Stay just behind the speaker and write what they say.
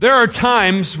There are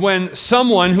times when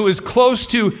someone who is close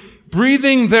to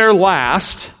breathing their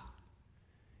last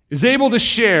is able to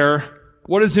share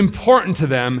what is important to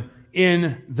them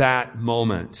in that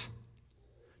moment.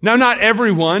 Now, not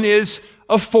everyone is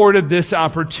afforded this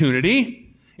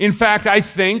opportunity. In fact, I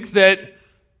think that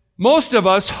most of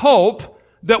us hope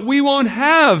that we won't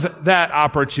have that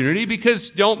opportunity,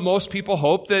 because don't most people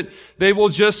hope that they will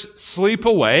just sleep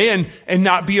away and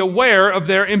not be aware of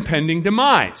their impending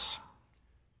demise?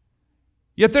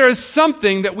 Yet there is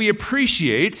something that we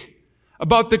appreciate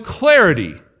about the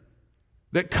clarity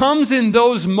that comes in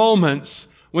those moments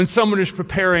when someone is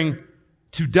preparing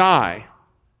to die,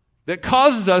 that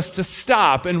causes us to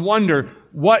stop and wonder,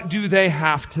 what do they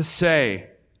have to say?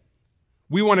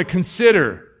 We want to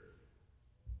consider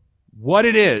what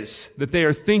it is that they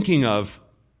are thinking of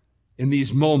in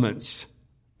these moments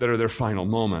that are their final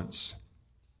moments.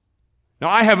 Now,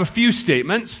 I have a few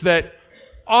statements that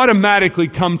automatically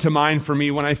come to mind for me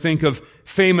when I think of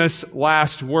famous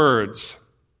last words.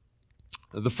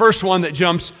 The first one that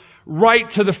jumps right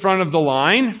to the front of the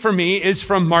line for me is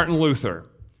from Martin Luther.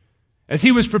 As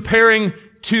he was preparing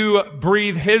to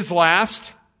breathe his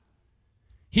last,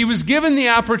 he was given the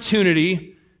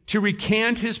opportunity to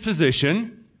recant his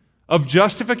position of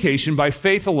justification by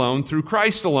faith alone, through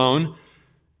Christ alone,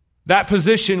 that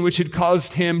position which had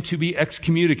caused him to be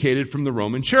excommunicated from the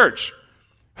Roman Church,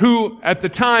 who, at the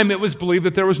time, it was believed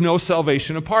that there was no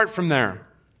salvation apart from there.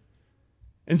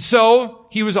 And so,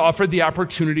 he was offered the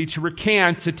opportunity to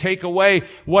recant, to take away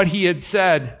what he had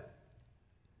said.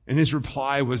 And his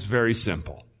reply was very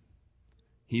simple.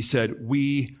 He said,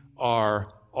 "We are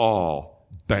all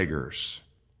beggars."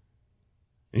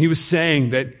 And he was saying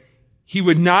that he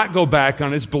would not go back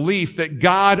on his belief that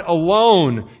God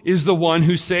alone is the one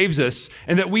who saves us,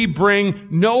 and that we bring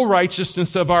no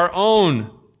righteousness of our own.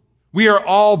 We are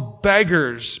all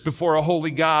beggars before a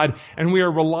holy God, and we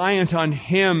are reliant on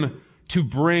Him to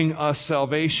bring us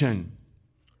salvation.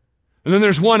 And then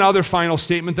there's one other final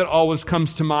statement that always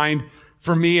comes to mind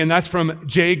for me, and that's from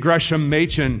J. Gresham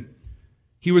Machen.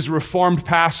 He was a Reformed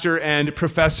pastor and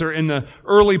professor in the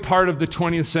early part of the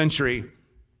 20th century.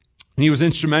 And he was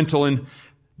instrumental in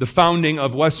the founding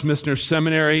of Westminster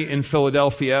Seminary in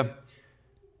Philadelphia.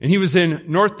 And he was in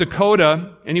North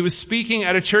Dakota, and he was speaking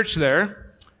at a church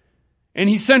there, and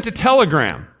he sent a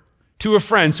telegram to a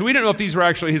friend. So we don't know if these were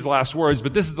actually his last words,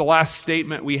 but this is the last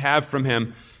statement we have from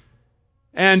him.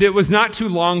 And it was not too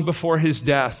long before his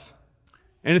death.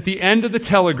 And at the end of the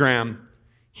telegram,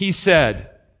 he said,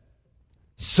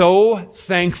 "So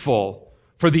thankful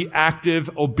for the active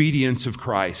obedience of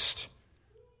Christ.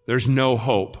 There's no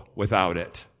hope without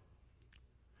it."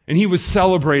 And he was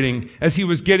celebrating, as he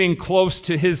was getting close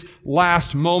to his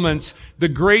last moments, the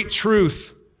great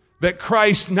truth that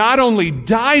Christ not only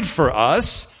died for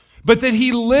us, but that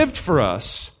He lived for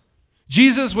us.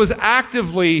 Jesus was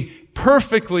actively,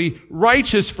 perfectly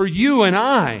righteous for you and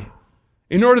I,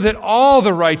 in order that all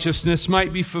the righteousness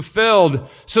might be fulfilled,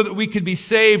 so that we could be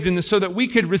saved and so that we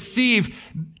could receive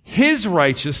His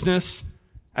righteousness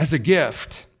as a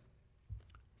gift.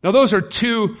 Now, those are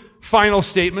two final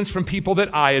statements from people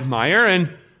that I admire,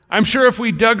 and I'm sure if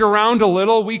we dug around a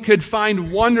little, we could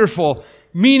find wonderful,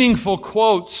 meaningful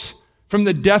quotes from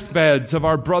the deathbeds of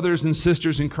our brothers and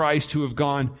sisters in Christ who have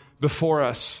gone before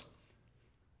us.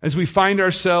 As we find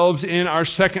ourselves in our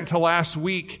second to last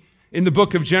week in the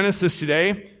book of Genesis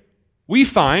today, we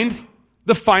find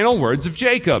the final words of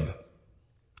Jacob.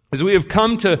 As we have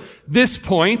come to this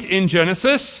point in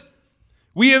Genesis,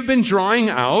 we have been drawing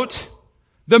out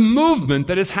the movement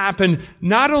that has happened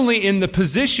not only in the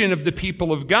position of the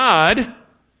people of God,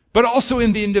 but also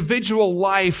in the individual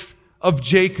life of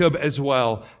Jacob as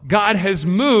well. God has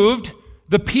moved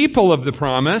the people of the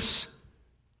promise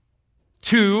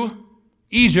to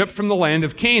Egypt from the land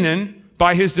of Canaan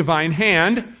by His divine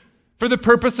hand for the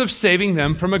purpose of saving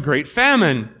them from a great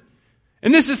famine.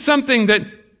 And this is something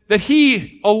that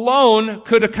He alone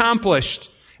could accomplish.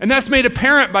 And that's made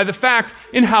apparent by the fact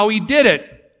in how He did it.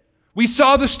 We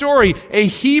saw the story. A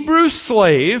Hebrew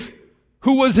slave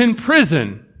who was in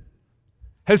prison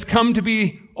has come to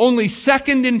be only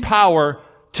second in power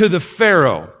to the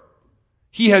Pharaoh.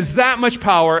 He has that much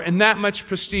power and that much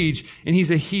prestige, and he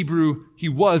was a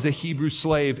Hebrew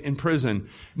slave in prison.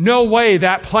 No way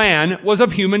that plan was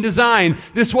of human design.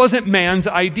 This wasn't man's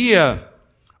idea.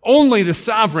 Only the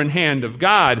sovereign hand of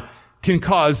God can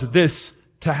cause this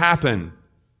to happen.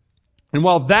 And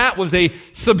while that was a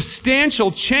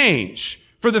substantial change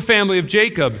for the family of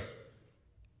Jacob,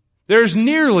 there's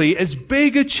nearly as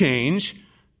big a change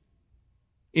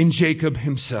in Jacob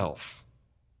himself.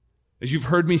 As you've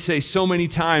heard me say so many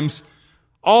times,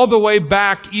 all the way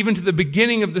back even to the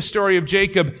beginning of the story of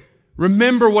Jacob,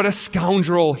 remember what a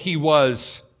scoundrel he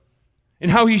was and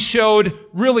how he showed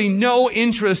really no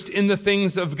interest in the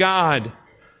things of God.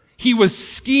 He was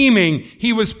scheming.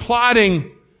 He was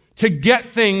plotting to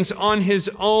get things on his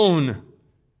own.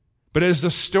 But as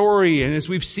the story and as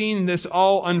we've seen this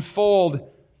all unfold,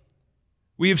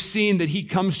 we have seen that he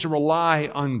comes to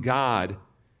rely on God.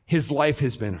 His life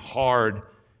has been hard.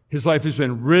 His life has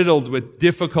been riddled with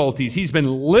difficulties. He's been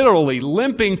literally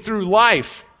limping through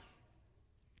life.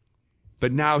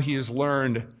 But now he has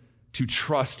learned to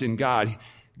trust in God.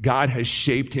 God has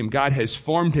shaped him. God has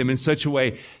formed him in such a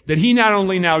way that he not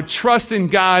only now trusts in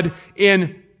God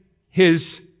in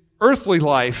his earthly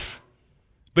life,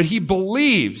 but he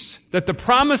believes that the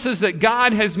promises that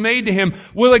God has made to him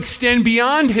will extend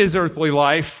beyond his earthly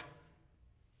life.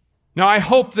 Now, I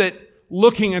hope that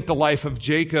looking at the life of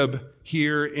Jacob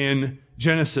here in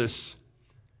Genesis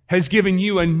has given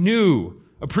you a new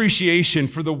appreciation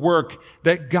for the work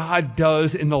that God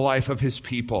does in the life of his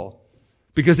people.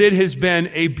 Because it has been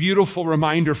a beautiful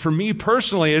reminder for me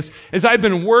personally as I've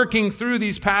been working through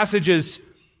these passages,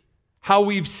 how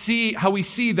we see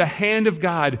the hand of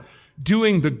God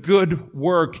doing the good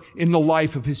work in the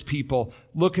life of his people.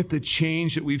 Look at the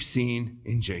change that we've seen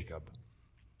in Jacob.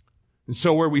 And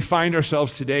so where we find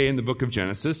ourselves today in the book of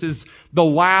Genesis is the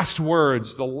last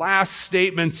words, the last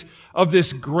statements of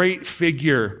this great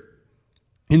figure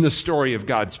in the story of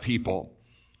God's people.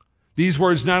 These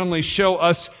words not only show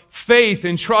us faith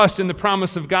and trust in the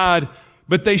promise of God,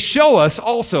 but they show us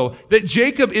also that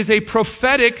Jacob is a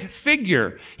prophetic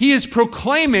figure. He is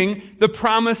proclaiming the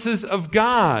promises of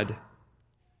God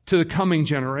to the coming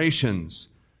generations.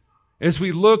 As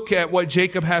we look at what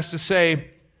Jacob has to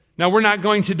say, now we're not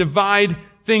going to divide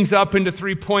things up into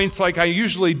 3 points like I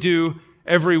usually do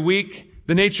every week.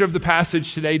 The nature of the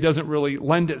passage today doesn't really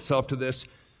lend itself to this.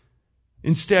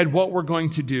 Instead, what we're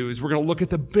going to do is we're going to look at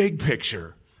the big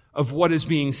picture of what is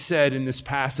being said in this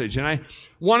passage. And I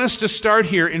want us to start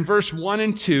here in verse 1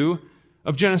 and 2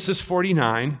 of Genesis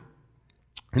 49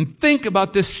 and think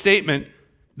about this statement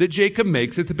that Jacob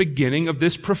makes at the beginning of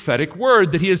this prophetic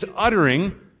word that he is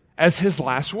uttering as his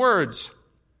last words.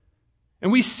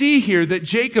 And we see here that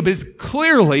Jacob is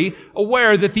clearly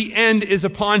aware that the end is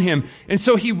upon him. And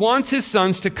so he wants his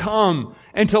sons to come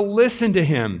and to listen to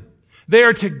him. They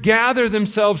are to gather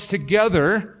themselves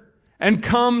together and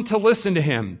come to listen to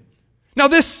him. Now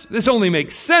this only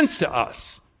makes sense to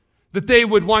us, that they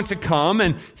would want to come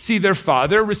and see their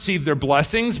father receive their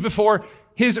blessings before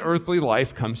his earthly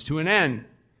life comes to an end.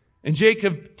 And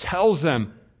Jacob tells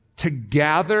them to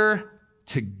gather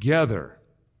together.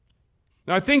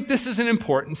 Now I think this is an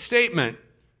important statement,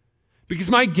 because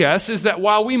my guess is that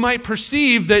while we might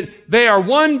perceive that they are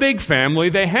one big family,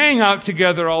 they hang out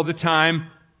together all the time,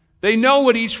 they know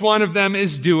what each one of them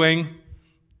is doing,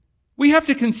 we have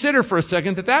to consider for a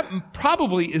second that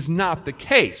probably is not the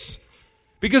case.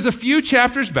 Because a few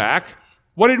chapters back,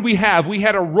 what did we have? We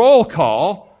had a roll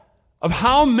call of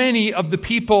how many of the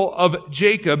people of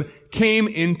Jacob came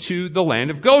into the land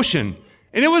of Goshen.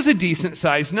 And it was a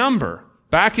decent-sized number.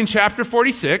 Back in chapter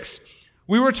 46,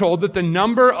 we were told that the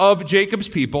number of Jacob's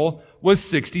people was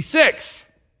 66.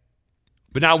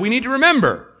 But now we need to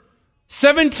remember,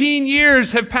 17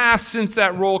 years have passed since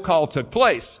that roll call took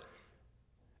place.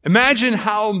 Imagine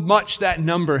how much that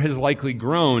number has likely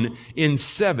grown in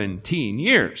 17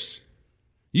 years.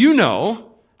 You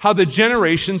know how the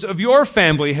generations of your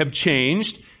family have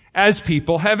changed as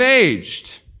people have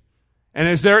aged, and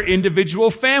as their individual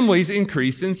families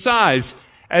increase in size.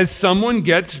 As someone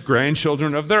gets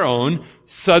grandchildren of their own,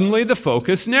 suddenly the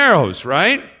focus narrows,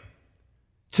 right?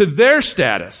 To their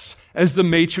status as the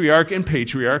matriarch and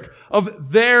patriarch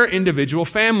of their individual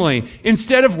family,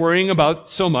 instead of worrying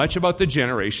so much about the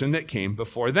generation that came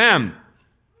before them.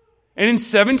 And in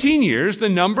 17 years, the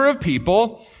number of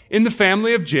people in the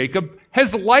family of Jacob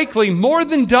has likely more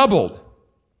than doubled.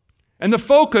 And the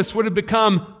focus would have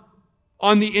become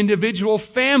on the individual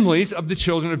families of the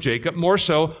children of Jacob, more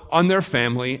so on their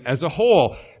family as a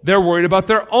whole. They're worried about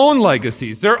their own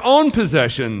legacies, their own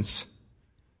possessions.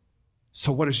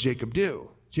 So what does Jacob do?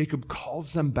 Jacob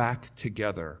calls them back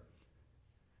together.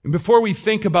 And before we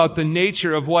think about the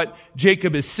nature of what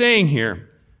Jacob is saying here,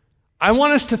 I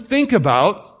want us to think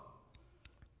about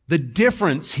the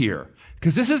difference here,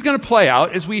 because this is going to play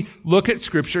out as we look at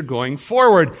Scripture going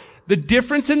forward. The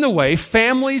difference in the way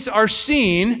families are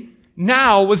seen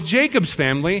now with Jacob's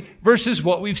family versus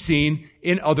what we've seen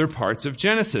in other parts of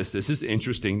Genesis. This is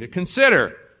interesting to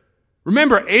consider.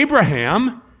 Remember,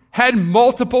 Abraham had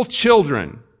multiple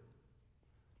children,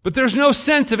 but there's no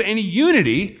sense of any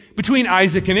unity between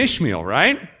Isaac and Ishmael,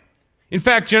 right? In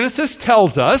fact, Genesis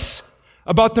tells us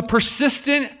about the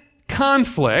persistent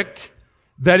conflict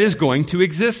that is going to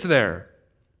exist there.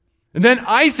 And then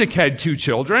Isaac had 2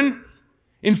 children.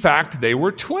 In fact, they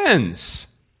were twins.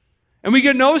 And we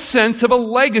get no sense of a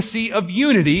legacy of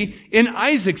unity in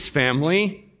Isaac's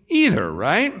family either,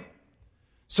 right?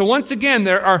 So once again,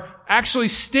 there are actually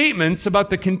statements about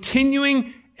the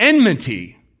continuing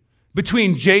enmity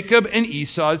between Jacob and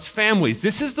Esau's families.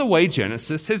 This is the way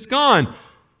Genesis has gone.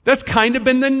 That's kind of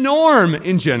been the norm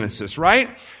in Genesis,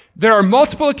 right? There are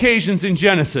multiple occasions in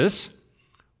Genesis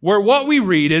where what we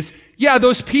read is, yeah,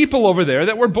 those people over there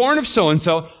that were born of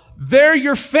so-and-so, they're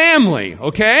your family,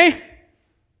 okay?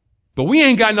 But we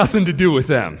ain't got nothing to do with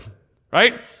them,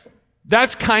 right?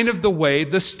 That's kind of the way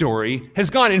the story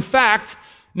has gone. In fact,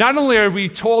 not only are we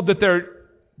told that they're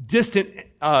distant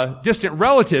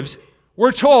relatives,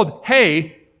 we're told,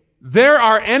 hey, they're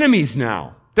our enemies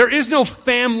now. There is no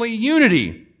family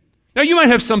unity. Now, you might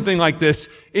have something like this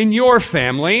in your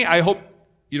family. I hope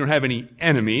you don't have any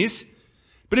enemies.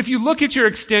 But if you look at your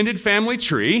extended family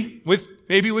tree,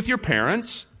 maybe with your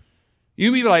parents, they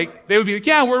would be like,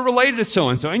 yeah, we're related to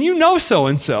so-and-so. And you know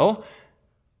so-and-so.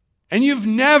 And you've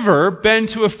never been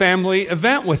to a family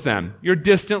event with them. You're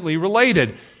distantly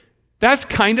related. That's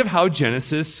kind of how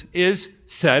Genesis is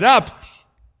set up.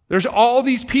 There's all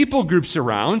these people groups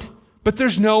around, but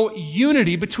there's no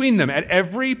unity between them. At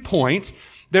every point,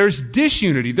 there's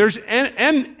disunity. There's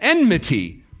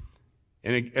enmity.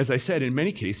 And as I said, in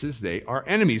many cases, they are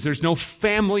enemies. There's no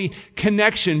family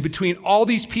connection between all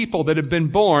these people that have been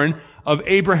born of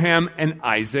Abraham and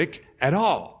Isaac at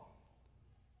all.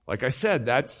 Like I said,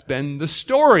 that's been the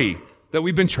story that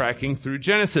we've been tracking through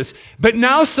Genesis. But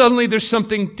now suddenly there's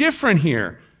something different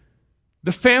here.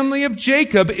 The family of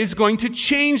Jacob is going to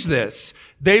change this.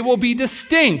 They will be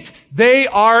distinct. They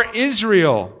are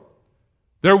Israel.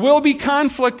 There will be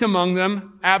conflict among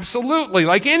them, absolutely,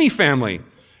 like any family.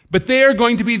 But they are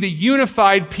going to be the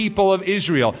unified people of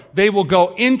Israel. They will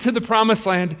go into the promised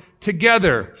land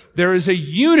together. There is a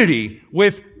unity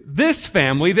with this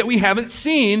family that we haven't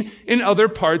seen in other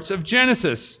parts of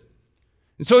Genesis.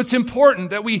 And so it's important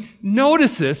that we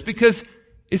notice this, because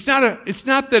it's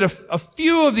not that a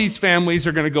few of these families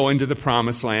are going to go into the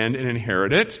promised land and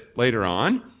inherit it later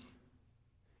on.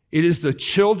 It is the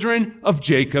children of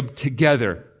Jacob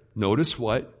together. Notice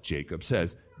what Jacob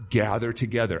says. Gather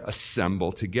together,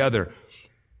 assemble together.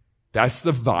 That's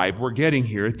the vibe we're getting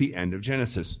here at the end of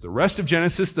Genesis. The rest of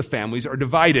Genesis, the families are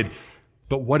divided.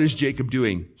 But what is Jacob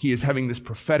doing? He is having this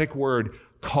prophetic word,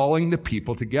 calling the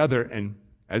people together. And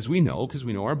as we know, because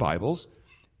we know our Bibles,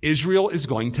 Israel is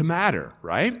going to matter,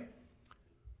 right?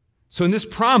 So in this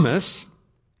promise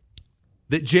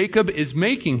that Jacob is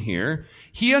making here,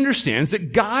 he understands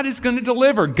that God is going to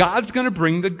deliver. God's going to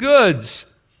bring the goods.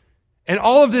 And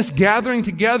all of this gathering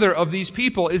together of these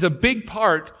people is a big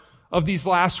part of these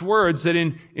last words that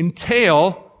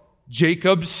entail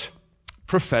Jacob's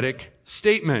prophetic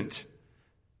statement.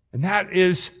 And that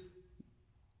is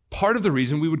part of the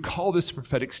reason we would call this a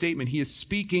prophetic statement. He is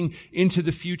speaking into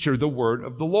the future, the word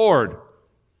of the Lord.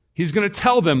 He's going to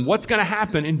tell them what's going to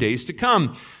happen in days to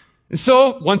come. And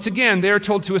so, once again, they are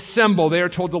told to assemble. They are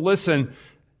told to listen.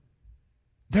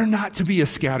 They're not to be a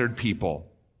scattered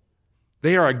people.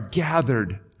 They are a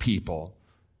gathered people.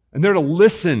 And they're to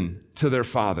listen to their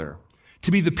Father.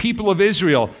 To be the people of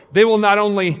Israel, they will not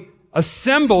only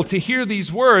assemble to hear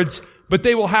these words, but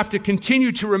they will have to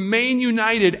continue to remain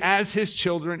united as His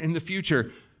children in the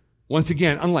future. Once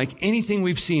again, unlike anything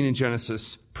we've seen in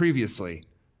Genesis previously,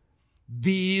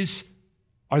 these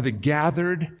are the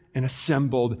gathered and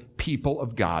assembled people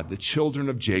of God, the children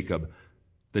of Jacob,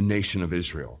 the nation of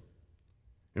Israel.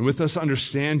 And with us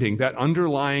understanding that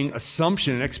underlying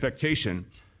assumption and expectation,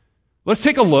 let's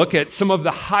take a look at some of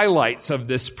the highlights of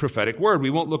this prophetic word. We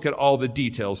won't look at all the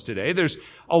details today. There's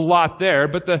a lot there,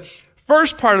 but the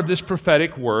first part of this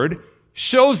prophetic word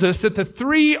shows us that the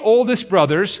 3 oldest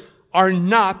brothers are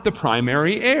not the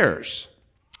primary heirs.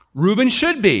 Reuben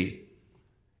should be.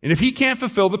 And if he can't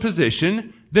fulfill the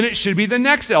position, then it should be the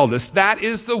next eldest. That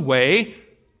is the way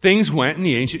things went in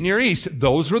the ancient Near East.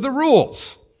 Those were the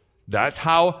rules. That's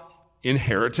how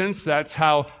inheritance, that's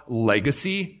how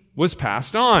legacy was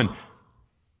passed on.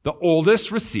 The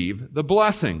oldest receive the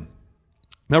blessing.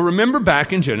 Now remember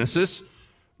back in Genesis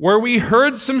where we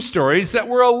heard some stories that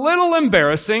were a little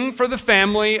embarrassing for the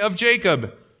family of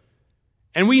Jacob.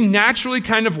 And we naturally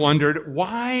kind of wondered,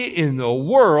 why in the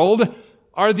world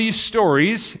are these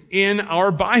stories in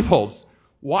our Bibles?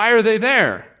 Why are they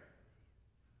there?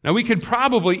 Now we could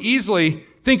probably easily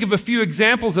think of a few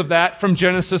examples of that from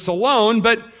Genesis alone,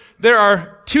 but there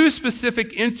are 2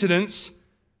 specific incidents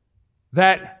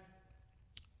that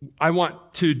I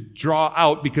want to draw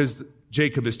out because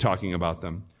Jacob is talking about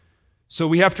them. So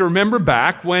we have to remember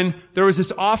back when there was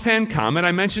this offhand comment,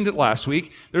 I mentioned it last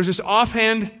week, there's this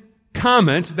offhand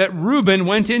comment that Reuben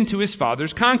went into his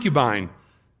father's concubine.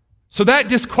 So that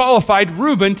disqualified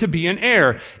Reuben to be an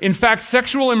heir. In fact,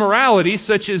 sexual immorality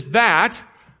such as that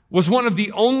was one of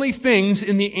the only things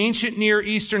in the ancient Near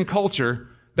Eastern culture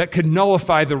that could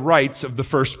nullify the rights of the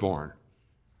firstborn.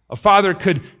 A father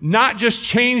could not just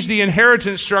change the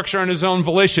inheritance structure on his own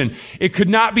volition. It could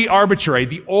not be arbitrary.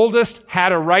 The oldest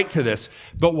had a right to this.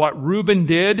 But what Reuben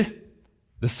did,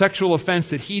 the sexual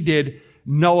offense that he did,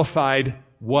 nullified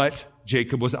what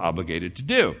Jacob was obligated to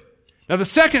do. Now, the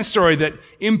second story that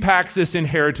impacts this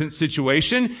inheritance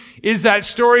situation is that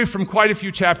story from quite a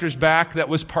few chapters back that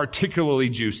was particularly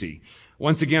juicy.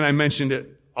 Once again, I mentioned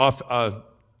it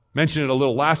a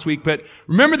little last week, but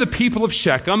remember the people of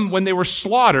Shechem when they were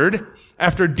slaughtered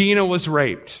after Dinah was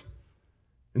raped.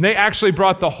 And they actually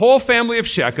brought the whole family of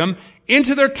Shechem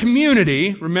into their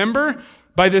community, remember,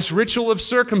 by this ritual of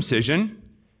circumcision.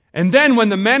 And then when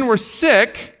the men were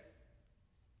sick,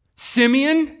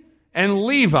 Simeon and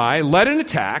Levi led an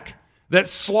attack that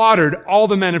slaughtered all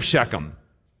the men of Shechem.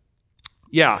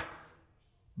 Yeah,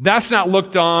 that's not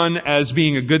looked on as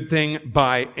being a good thing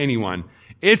by anyone.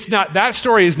 That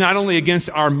story is not only against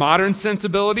our modern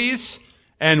sensibilities,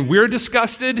 and we're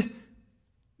disgusted.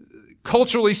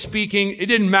 Culturally speaking, it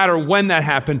didn't matter when that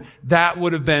happened. That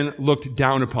would have been looked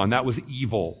down upon. That was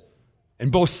evil. And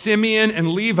both Simeon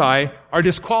and Levi are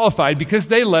disqualified because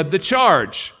they led the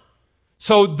charge.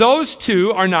 So those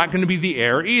two are not going to be the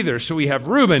heir either. So we have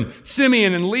Reuben,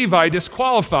 Simeon, and Levi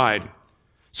disqualified.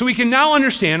 So we can now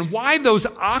understand why those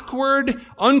awkward,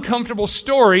 uncomfortable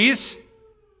stories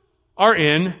are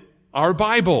in our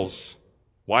Bibles,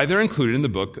 why they're included in the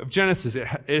book of Genesis.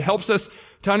 It helps us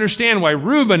to understand why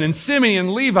Reuben and Simeon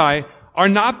and Levi are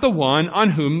not the one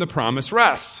on whom the promise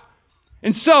rests.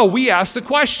 And so we ask the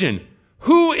question,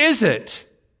 who is it?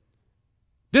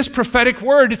 This prophetic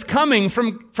word is coming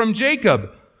from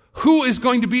Jacob. Who is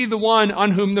going to be the one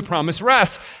on whom the promise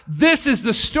rests? This is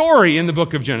the story in the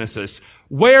book of Genesis.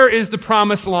 Where is the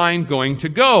promised line going to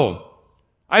go?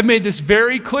 I've made this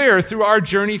very clear through our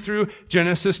journey through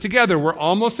Genesis together. We're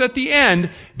almost at the end,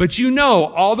 but you know,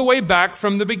 all the way back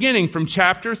from the beginning, from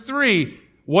chapter 3,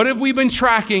 what have we been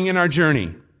tracking in our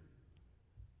journey?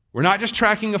 We're not just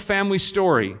tracking a family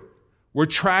story. We're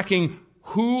tracking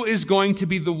who is going to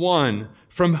be the one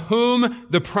from whom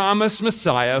the promised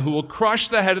Messiah, who will crush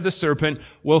the head of the serpent,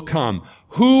 will come.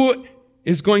 Who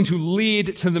is going to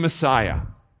lead to the Messiah?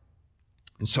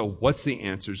 And so what's the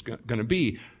answer going to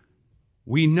be?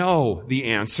 We know the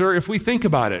answer if we think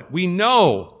about it. We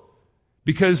know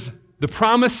because the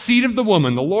promised seed of the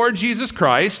woman, the Lord Jesus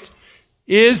Christ,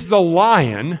 is the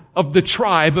Lion of the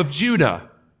tribe of Judah.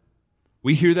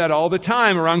 We hear that all the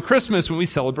time around Christmas when we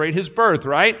celebrate his birth,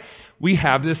 right? We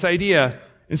have this idea.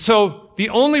 And so the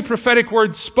only prophetic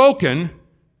word spoken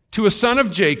to a son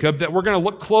of Jacob that we're going to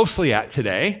look closely at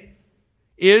today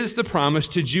is the promise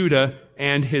to Judah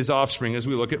and his offspring as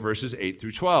we look at verses 8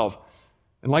 through 12.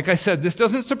 And like I said, this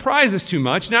doesn't surprise us too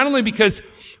much, not only because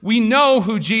we know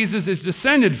who Jesus is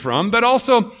descended from, but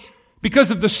also because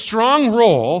of the strong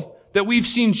role that we've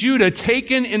seen Judah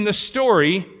taken in the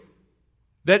story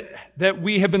that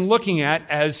we have been looking at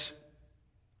as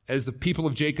the people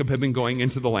of Jacob have been going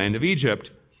into the land of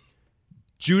Egypt.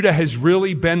 Judah has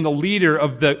really been the leader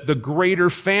of the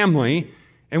greater family.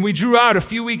 And we drew out a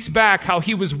few weeks back how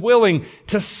he was willing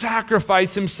to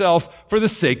sacrifice himself for the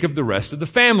sake of the rest of the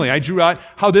family. I drew out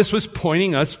how this was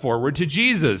pointing us forward to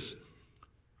Jesus.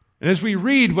 And as we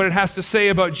read what it has to say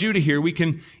about Judah here, we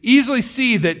can easily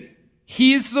see that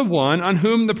he's the one on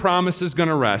whom the promise is going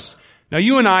to rest. Now,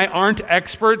 you and I aren't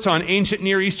experts on ancient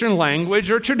Near Eastern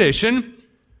language or tradition,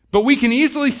 but we can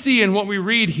easily see in what we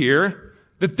read here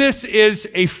that this is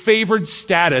a favored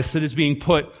status that is being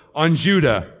put on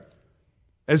Judah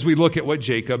as we look at what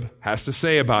Jacob has to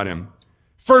say about him.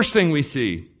 First thing we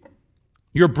see,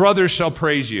 your brothers shall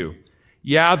praise you.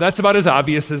 Yeah, that's about as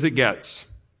obvious as it gets.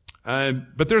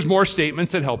 But there's more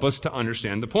statements that help us to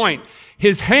understand the point.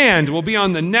 His hand will be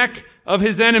on the neck of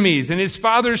his enemies, and his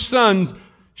father's sons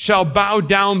shall bow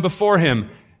down before him.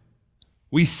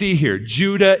 We see here,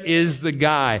 Judah is the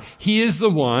guy. He is the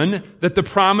one that the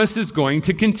promise is going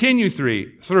to continue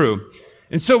through.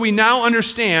 And so we now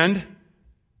understand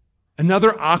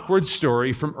another awkward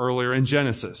story from earlier in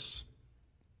Genesis.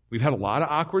 We've had a lot of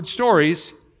awkward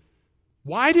stories.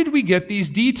 Why did we get these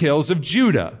details of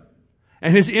Judah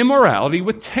and his immorality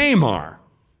with Tamar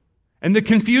and the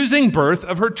confusing birth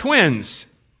of her twins?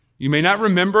 You may not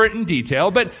remember it in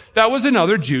detail, but that was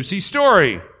another juicy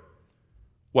story.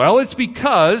 Well, it's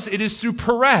because it is through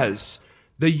Perez,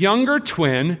 the younger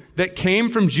twin that came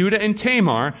from Judah and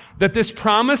Tamar, that this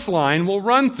promised line will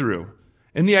run through.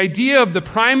 And the idea of the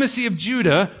primacy of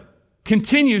Judah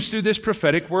continues through this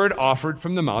prophetic word offered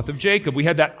from the mouth of Jacob. We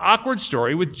had that awkward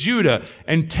story with Judah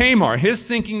and Tamar, his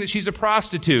thinking that she's a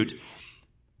prostitute.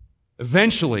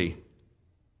 Eventually,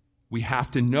 we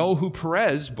have to know who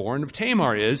Perez, born of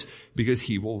Tamar, is, because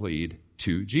he will lead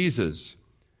to Jesus.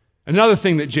 Another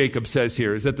thing that Jacob says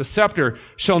here is that the scepter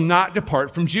shall not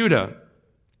depart from Judah.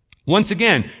 Once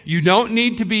again, you don't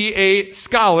need to be a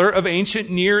scholar of ancient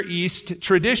Near East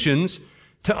traditions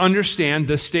to understand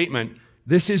this statement.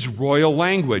 This is royal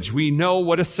language. We know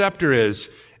what a scepter is.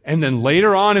 And then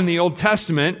later on in the Old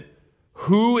Testament,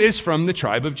 who is from the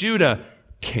tribe of Judah?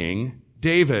 King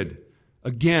David.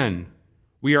 Again,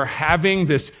 we are having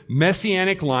this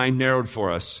messianic line narrowed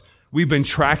for us. We've been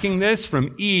tracking this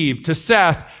from Eve to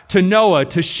Seth to Noah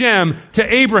to Shem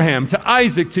to Abraham to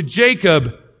Isaac to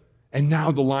Jacob. And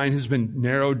now the line has been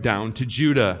narrowed down to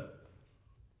Judah.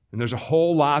 And there's a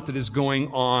whole lot that is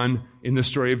going on in the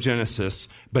story of Genesis,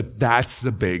 but that's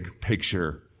the big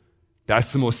picture.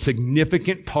 That's the most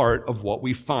significant part of what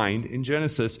we find in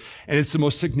Genesis, and it's the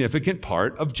most significant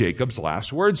part of Jacob's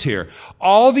last words here.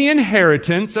 All the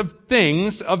inheritance of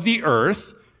things of the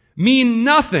earth mean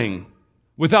nothing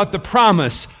without the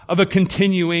promise of a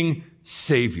continuing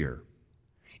Savior.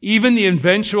 Even the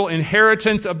eventual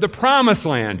inheritance of the promised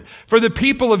land for the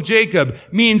people of Jacob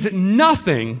means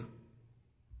nothing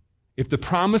if the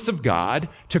promise of God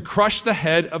to crush the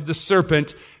head of the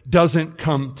serpent doesn't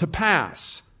come to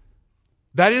pass.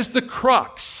 That is the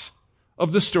crux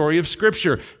of the story of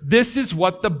Scripture. This is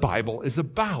what the Bible is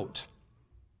about.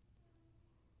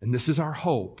 And this is our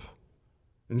hope.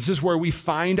 And this is where we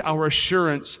find our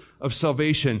assurance of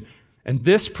salvation. And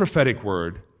this prophetic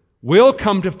word will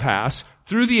come to pass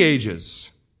through the ages,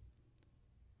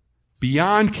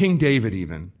 beyond King David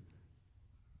even,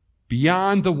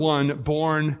 beyond the one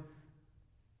born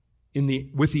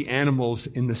with the animals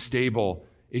in the stable.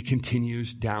 It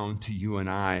continues down to you and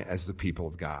I as the people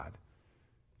of God.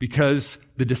 Because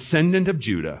the descendant of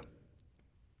Judah,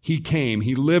 he came,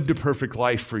 he lived a perfect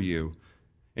life for you.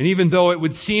 And even though it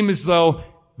would seem as though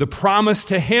the promise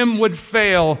to him would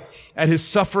fail at his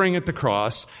suffering at the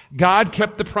cross, God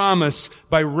kept the promise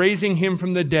by raising him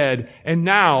from the dead. And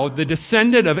now the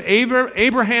descendant of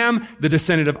Abraham, the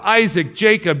descendant of Isaac,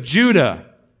 Jacob, Judah,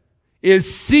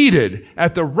 is seated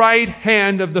at the right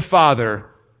hand of the Father,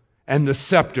 and the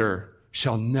scepter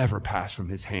shall never pass from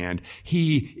his hand.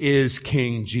 He is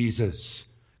King Jesus.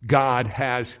 God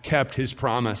has kept his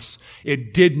promise.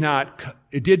 It did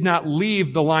not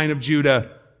leave the line of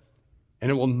Judah,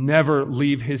 and it will never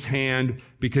leave his hand,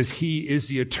 because he is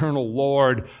the eternal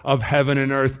Lord of heaven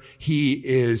and earth. He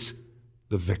is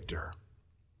the victor.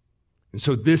 And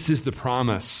so this is the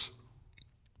promise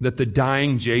that the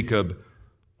dying Jacob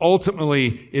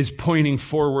ultimately is pointing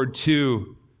forward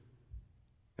to.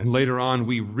 And later on,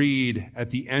 we read at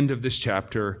the end of this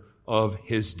chapter of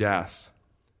his death.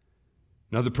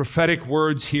 Now, the prophetic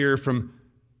words here from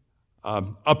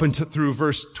up until through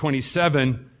verse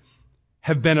 27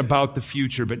 have been about the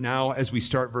future. But now, as we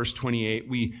start verse 28,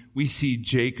 we see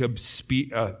Jacob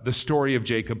the story of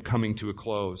Jacob coming to a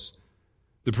close.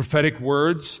 The prophetic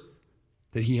words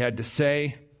that he had to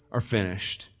say are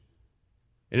finished.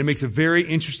 And it makes a very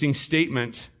interesting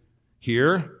statement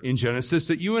here in Genesis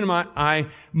that you and I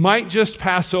might just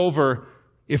pass over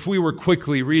if we were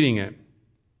quickly reading it.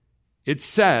 It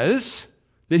says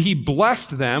that he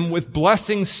blessed them with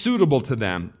blessings suitable to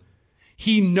them.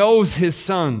 He knows his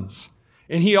sons.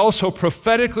 And he also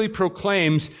prophetically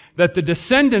proclaims that the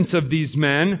descendants of these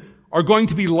men are going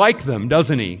to be like them,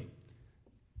 doesn't he?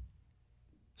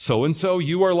 So and so,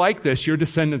 you are like this. Your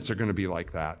descendants are going to be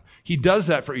like that. He does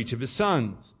that for each of his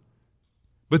sons.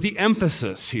 But the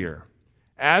emphasis here,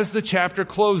 as the chapter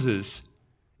closes,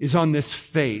 is on this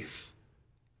faith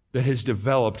that has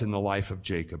developed in the life of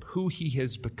Jacob, who he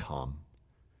has become.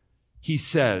 He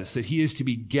says that he is to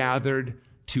be gathered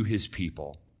to his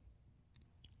people.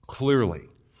 Clearly,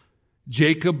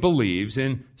 Jacob believes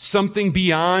in something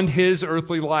beyond his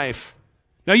earthly life.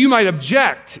 Now, you might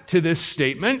object to this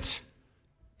statement,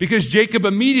 because Jacob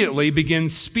immediately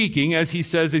begins speaking as he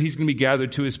says that he's going to be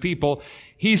gathered to his people.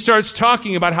 He starts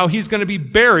talking about how he's going to be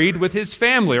buried with his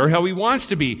family, or how he wants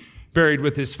to be buried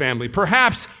with his family.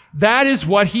 Perhaps that is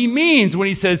what he means when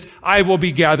he says, I will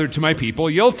be gathered to my people.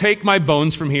 You'll take my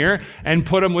bones from here and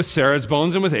put them with Sarah's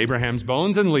bones and with Abraham's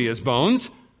bones and Leah's bones.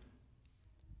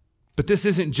 But this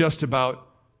isn't just about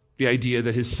the idea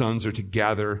that his sons are to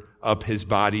gather up his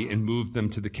body and move them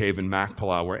to the cave in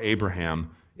Machpelah where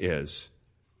Abraham is.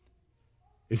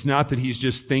 It's not that he's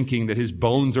just thinking that his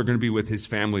bones are going to be with his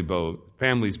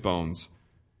family's bones.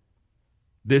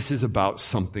 This is about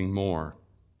something more.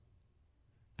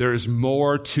 There is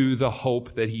more to the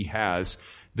hope that he has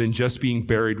than just being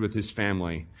buried with his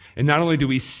family. And not only do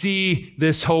we see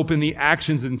this hope in the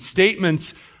actions and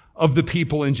statements of the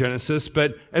people in Genesis,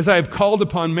 but as I have called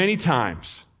upon many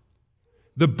times,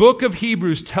 the book of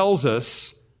Hebrews tells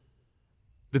us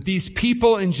that these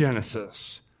people in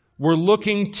Genesis were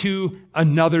looking to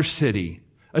another city,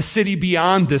 a city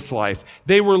beyond this life.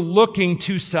 They were looking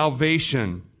to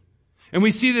salvation. And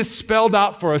we see this spelled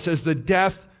out for us as the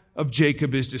death of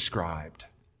Jacob is described.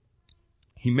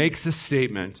 He makes a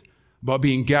statement about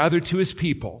being gathered to his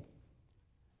people,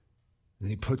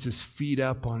 and he puts his feet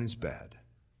up on his bed.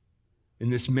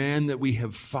 And this man that we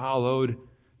have followed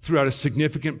throughout a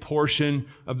significant portion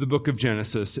of the book of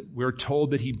Genesis, we're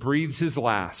told that he breathes his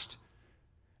last.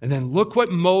 And then look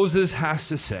what Moses has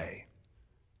to say.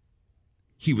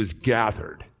 He was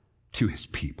gathered to his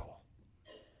people.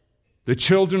 The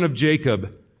children of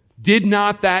Jacob did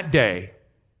not that day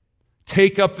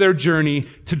take up their journey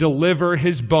to deliver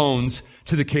his bones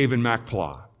to the cave in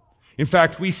Machpelah. In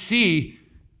fact, we see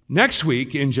next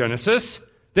week in Genesis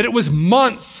that it was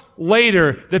months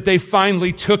later that they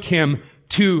finally took him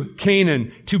to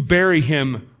Canaan to bury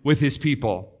him with his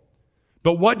people.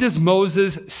 But what does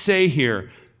Moses say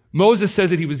here? Moses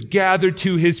says that he was gathered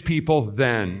to his people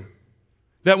then.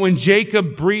 That when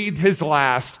Jacob breathed his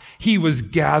last, he was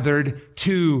gathered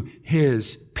to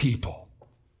his people.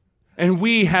 And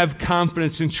we have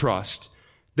confidence and trust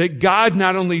that God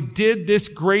not only did this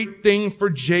great thing for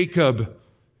Jacob,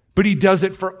 but he does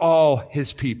it for all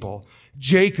his people.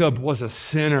 Jacob was a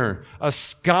sinner, a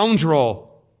scoundrel,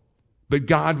 but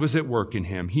God was at work in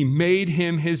him. He made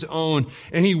him his own,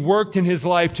 and he worked in his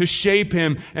life to shape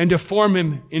him and to form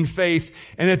him in faith.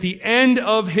 And at the end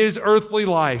of his earthly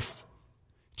life,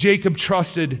 Jacob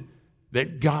trusted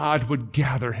that God would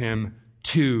gather him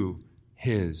to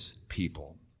his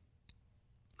people.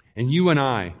 And you and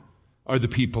I are the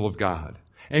people of God.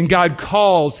 And God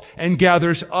calls and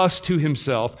gathers us to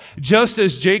himself. Just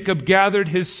as Jacob gathered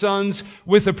his sons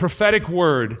with a prophetic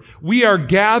word, we are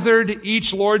gathered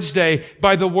each Lord's Day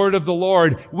by the word of the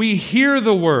Lord. We hear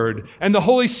the word, and the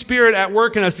Holy Spirit at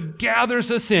work in us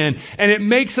gathers us in, and it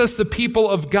makes us the people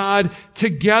of God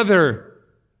together.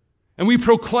 And we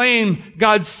proclaim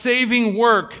God's saving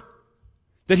work,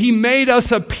 that he made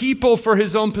us a people for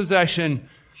his own possession.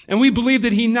 And we believe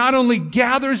that he not only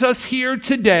gathers us here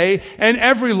today and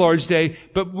every Lord's Day,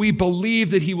 but we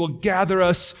believe that he will gather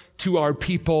us to our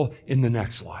people in the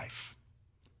next life.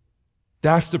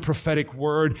 That's the prophetic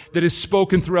word that is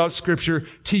spoken throughout Scripture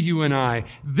to you and I.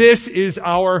 This is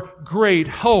our great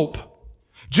hope.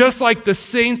 Just like the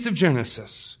saints of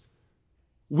Genesis,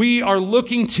 we are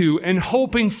looking to and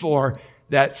hoping for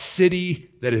that city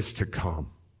that is to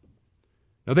come.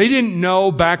 Now, they didn't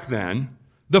know back then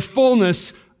the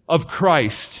fullness of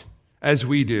Christ as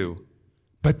we do,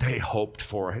 but they hoped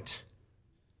for it.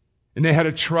 And they had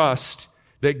a trust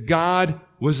that God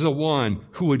was the one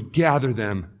who would gather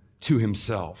them to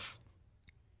himself.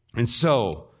 And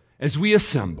so, as we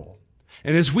assemble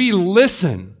and as we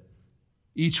listen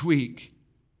each week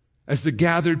as the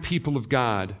gathered people of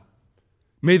God,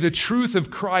 may the truth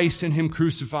of Christ and him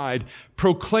crucified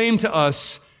proclaim to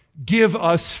us, give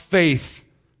us faith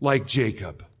like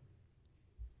Jacob,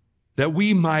 that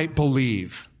we might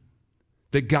believe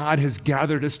that God has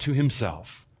gathered us to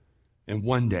himself, and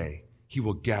one day he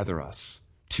will gather us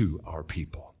to our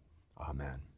people. Amen.